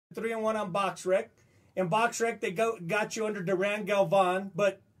3-1 on BoxRec. In BoxRec, they got you under Duran Galvan,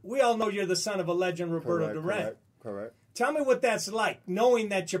 but we all know you're the son of a legend, Roberto Duran. Correct. Tell me what that's like, knowing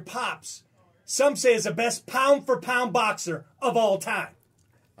that your pops, some say, is the best pound-for-pound boxer of all time.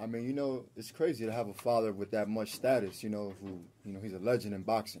 I mean, you know, it's crazy to have a father with that much status, you know, who, you know, he's a legend in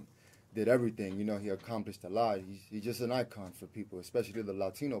boxing. Did everything, you know, he accomplished a lot. He's just an icon for people, especially the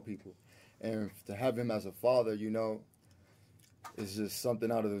Latino people. And to have him as a father, you know, is just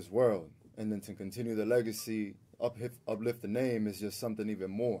something out of this world. And then to continue the legacy, uplift the name is just something even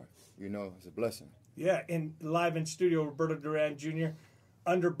more, you know, it's a blessing. Yeah, and live in studio, Roberto Duran Jr.,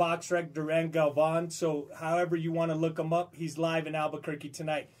 under BoxRec, Duran Galvan. So however you want to look him up, he's live in Albuquerque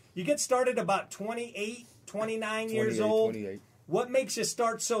tonight. You get started about 28, 29 years old. 28. What makes you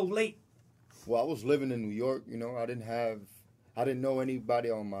start so late? Well, I was living in New York, you know, I didn't know anybody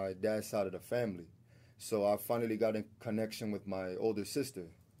on my dad's side of the family. So I finally got in connection with my older sister,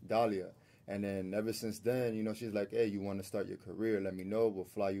 Dahlia. And then ever since then, you know, she's like, hey, you want to start your career, let me know, we'll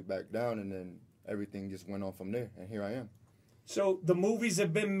fly you back down. And then everything just went on from there, and here I am. So the movies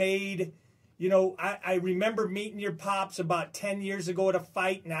have been made. You know, I remember meeting your pops about 10 years ago at a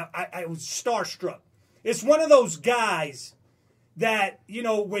fight, and I was starstruck. It's one of those guys that, you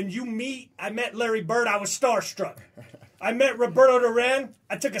know, when you meet, I met Larry Bird, I was starstruck. I met Roberto Duran,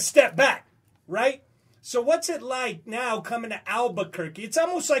 I took a step back, right? So what's it like now coming to Albuquerque? It's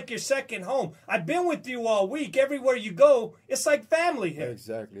almost like your second home. I've been with you all week. Everywhere you go, it's like family here.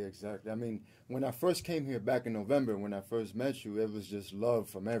 Exactly. I mean, when I first came here back in November, when I first met you, it was just love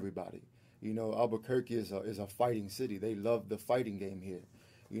from everybody. You know, Albuquerque is a fighting city. They love the fighting game here.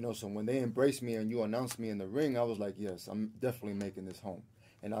 You know, so when they embraced me and you announced me in the ring, I was like, yes, I'm definitely making this home.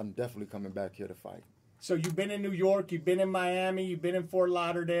 And I'm definitely coming back here to fight. So you've been in New York, you've been in Miami, you've been in Fort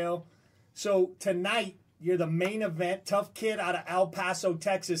Lauderdale. So tonight, you're the main event, tough kid out of El Paso,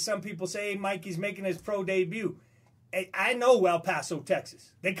 Texas. Some people say, hey, Mikey's making his pro debut. Hey, I know El Paso,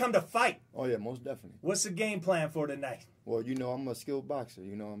 Texas. They come to fight. Oh, yeah, most definitely. What's the game plan for tonight? Well, you know, I'm a skilled boxer.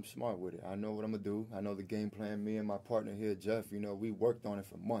 You know, I'm smart with it. I know what I'm going to do. I know the game plan. Me and my partner here, Jeff, you know, we worked on it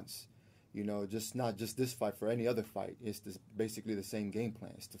for months. You know, not just this fight, for any other fight. It's basically the same game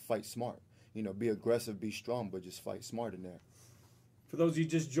plan. It's to fight smart. You know, be aggressive, be strong, but just fight smart in there. For those of you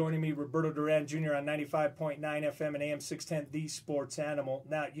just joining me, Roberto Duran Jr. on 95.9 FM and AM 610, The Sports Animal.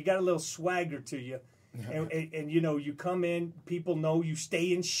 Now, you got a little swagger to you. And, you know, you come in, people know you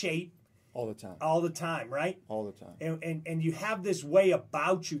stay in shape. All the time. All the time, right? All the time. And you have this way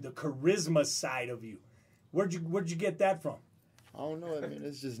about you, the charisma side of you. Where'd you get that from? I don't know. I mean,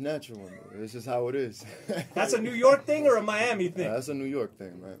 it's just natural. It's just how it is. That's a New York thing or a Miami thing? That's a New York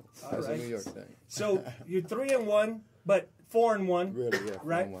thing, man. That's right. a New York thing. So you're 3-1, but 4-1. Really, yeah. 4-1.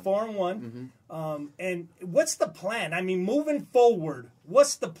 Right? 4-1. Mm-hmm. And what's the plan? I mean, moving forward,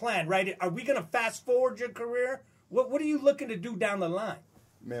 what's the plan, right? Are we going to fast forward your career? What are you looking to do down the line?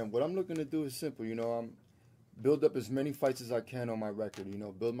 Man, what I'm looking to do is simple. You know, I'm build up as many fights as I can on my record. You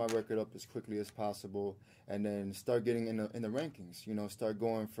know, build my record up as quickly as possible, and then start getting in the rankings. You know, start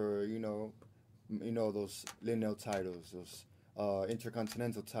going for you know those lineal titles, those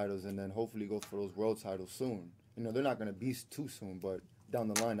intercontinental titles, and then hopefully go for those world titles soon. You know, they're not going to be too soon, but down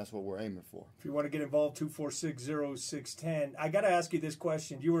the line, that's what we're aiming for. If you want to get involved, 246-0610. I got to ask you this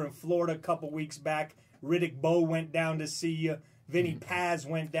question. You were in Florida a couple weeks back. Riddick Bowe went down to see you. Vinny Paz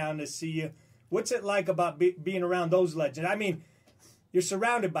went down to see you. What's it like about being around those legends? I mean, you're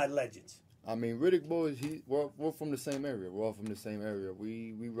surrounded by legends. I mean, Riddick Bowe, we're from the same area. We're all from the same area.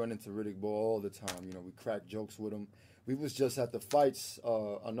 We run into Riddick Bowe all the time. You know, we crack jokes with him. We was just at the fights.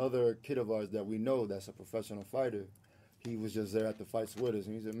 Another kid of ours that we know that's a professional fighter, he was just there at the fights with us,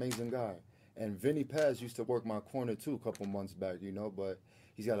 and he's an amazing guy. And Vinny Paz used to work my corner, too, a couple months back, you know, but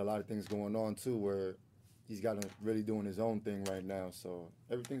he's got a lot of things going on, too, where he's got to really doing his own thing right now. So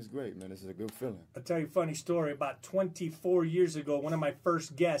everything's great, man. This is a good feeling. I'll tell you a funny story. About 24 years ago, one of my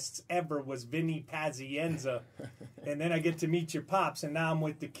first guests ever was Vinny Pazienza. And then I get to meet your pops, and now I'm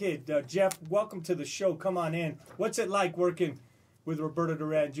with the kid. Jeff, welcome to the show. Come on in. What's it like working with Roberto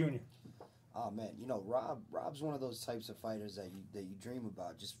Duran Jr.? Oh man, you know, Rob's one of those types of fighters that you dream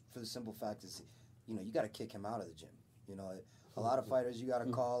about. Just for the simple fact is, you know, you got to kick him out of the gym. You know, a lot of fighters you got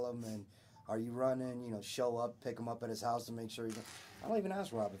to call him and, are you running? You know, show up, pick him up at his house to make sure he. I don't even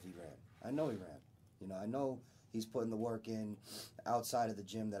ask Rob if he ran. I know he ran. You know, I know he's putting the work in outside of the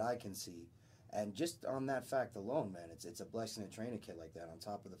gym that I can see, and just on that fact alone, man, it's a blessing to train a kid like that. On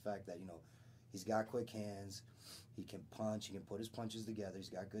top of the fact that, you know, he's got quick hands, he can punch, he can put his punches together, he's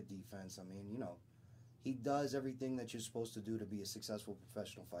got good defense. I mean, you know, he does everything that you're supposed to do to be a successful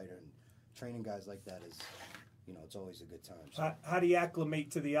professional fighter, and training guys like that you know, it's always a good time. So. How do you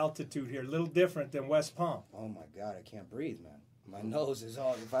acclimate to the altitude here? A little different than West Palm. Oh my God, I can't breathe, man. My nose is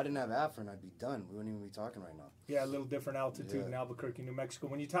all. If I didn't have Afrin, I'd be done. We wouldn't even be talking right now. Yeah, a little different altitude in Albuquerque, New Mexico.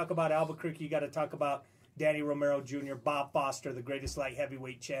 When you talk about Albuquerque, you got to talk about Danny Romero Jr., Bob Foster, the greatest light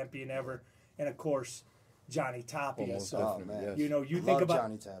heavyweight champion ever, and of course Johnny Tapia. Oh man, yes. You know, you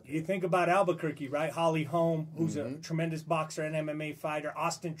think about Albuquerque, right? Holly Holm, who's a tremendous boxer and MMA fighter.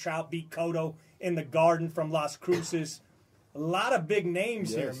 Austin Trout beat Cotto in the Garden from Las Cruces. A lot of big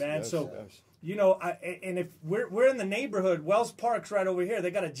names here, man. You know, and if we're in the neighborhood, Wells Park's right over here.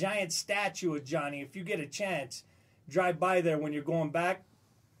 They got a giant statue of Johnny. If you get a chance, drive by there when you're going back.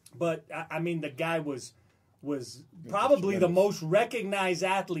 But I mean, the guy was probably the most recognized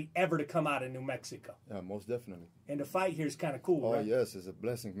athlete ever to come out of New Mexico. Yeah, most definitely. And the fight here is kind of cool, right? Oh, yes, it's a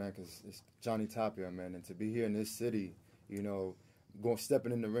blessing, man, because it's Johnny Tapia, man. And to be here in this city, you know,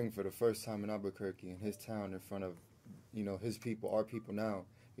 stepping in the ring for the first time in Albuquerque, in his town, in front of, you know, his people, our people now,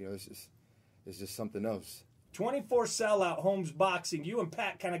 you know, it's just something else. 24 sellout, Holmes Boxing. You and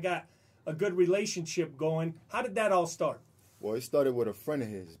Pat kind of got a good relationship going. How did that all start? Well, it started with a friend of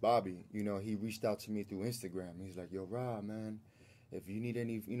his, Bobby. You know, he reached out to me through Instagram. He's like, yo, Rob, man, if you need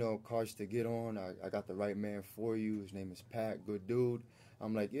any, you know, cards to get on, I got the right man for you. His name is Pat, good dude.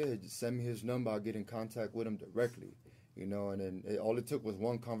 I'm like, yeah, just send me his number. I'll get in contact with him directly. You know, and then all it took was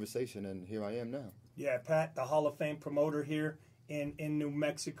one conversation, and here I am now. Yeah, Pat, the Hall of Fame promoter here in New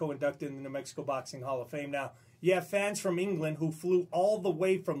Mexico, inducted in the New Mexico Boxing Hall of Fame. Now, you have fans from England who flew all the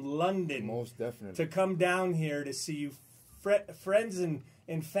way from London most definitely to come down here to see you. Friends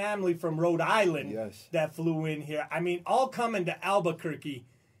and family from Rhode Island that flew in here. I mean, all coming to Albuquerque.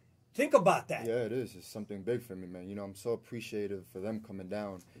 Think about that. Yeah, it is. It's something big for me, man. You know, I'm so appreciative for them coming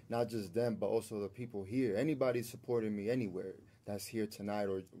down. Not just them, but also the people here. Anybody supporting me anywhere that's here tonight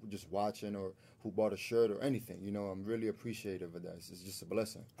or just watching or who bought a shirt or anything. You know, I'm really appreciative of that. It's just a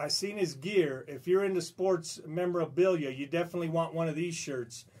blessing. I seen his gear. If you're into sports memorabilia, you definitely want one of these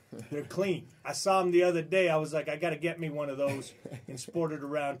shirts. They're clean. I saw them the other day. I was like, I got to get me one of those and sport it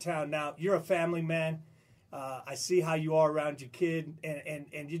around town. Now, you're a family man. I see how you are around your kid,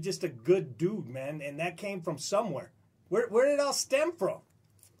 and you're just a good dude, man. And that came from somewhere. Where did it all stem from?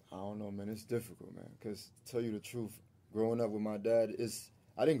 I don't know, man. It's difficult, man. Because to tell you the truth, growing up with my dad,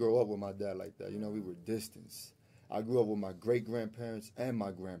 I didn't grow up with my dad like that. You know, we were distant. I grew up with my great-grandparents and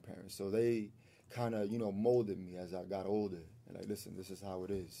my grandparents. So they kind of, you know, molded me as I got older. And like, listen, this is how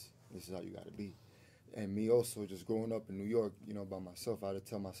it is. This is how you got to be. And me also, just growing up in New York, you know, by myself, I had to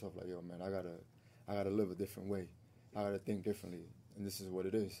tell myself, like, yo, man, I gotta live a different way. I gotta think differently. And this is what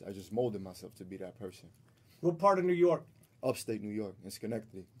it is. I just molded myself to be that person. What part of New York? Upstate New York, in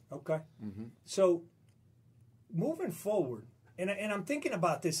Schenectady. Okay. So, moving forward, and I'm thinking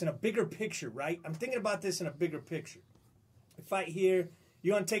about this in a bigger picture, right? I'm thinking about this in a bigger picture. A fight here,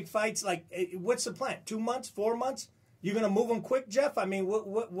 you want to take fights, like, what's the plan? 2 months, 4 months? You're gonna move them quick, Jeff? I mean,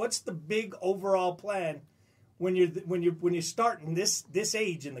 what's the big overall plan when you're starting this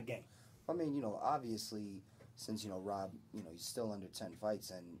age in the game? I mean, you know, obviously, since, you know, Rob, you know, he's still under 10 fights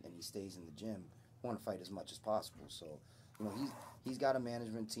and he stays in the gym, want to fight as much as possible. So, you know, he's got a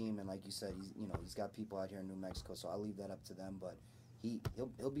management team, and like you said, he's got people out here in New Mexico. So I'll leave that up to them. But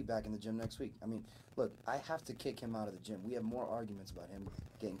he'll be back in the gym next week. I mean, look, I have to kick him out of the gym. We have more arguments about him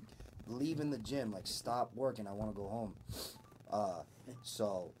leaving the gym, like, stop working, I want to go home.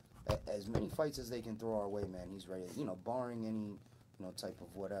 So as many fights as they can throw our way, man, he's ready. You know, barring any, you know, type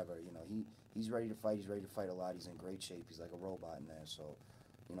of whatever, you know, he's ready to fight. He's ready to fight a lot. He's in great shape. He's like a robot in there. So,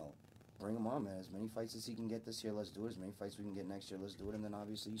 you know, bring him on, man. As many fights as he can get this year, let's do it. As many fights we can get next year, let's do it. And then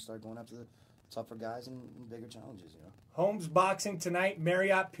obviously you start going after the tougher guys and bigger challenges, you know. Holmes Boxing tonight,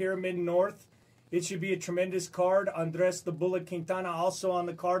 Marriott Pyramid North. It should be a tremendous card. Andres the Bullet Quintana also on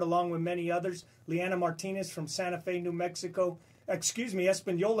the card, along with many others. Liana Martinez from Santa Fe, New Mexico.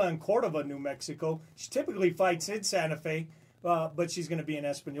 Espanola in Cordova, New Mexico. She typically fights in Santa Fe, but she's going to be in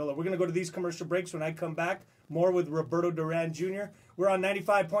Espanola. We're going to go to these commercial breaks. When I come back, more with Roberto Duran Jr. We're on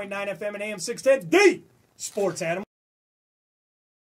 95.9 FM and AM 610, the Sports Animal.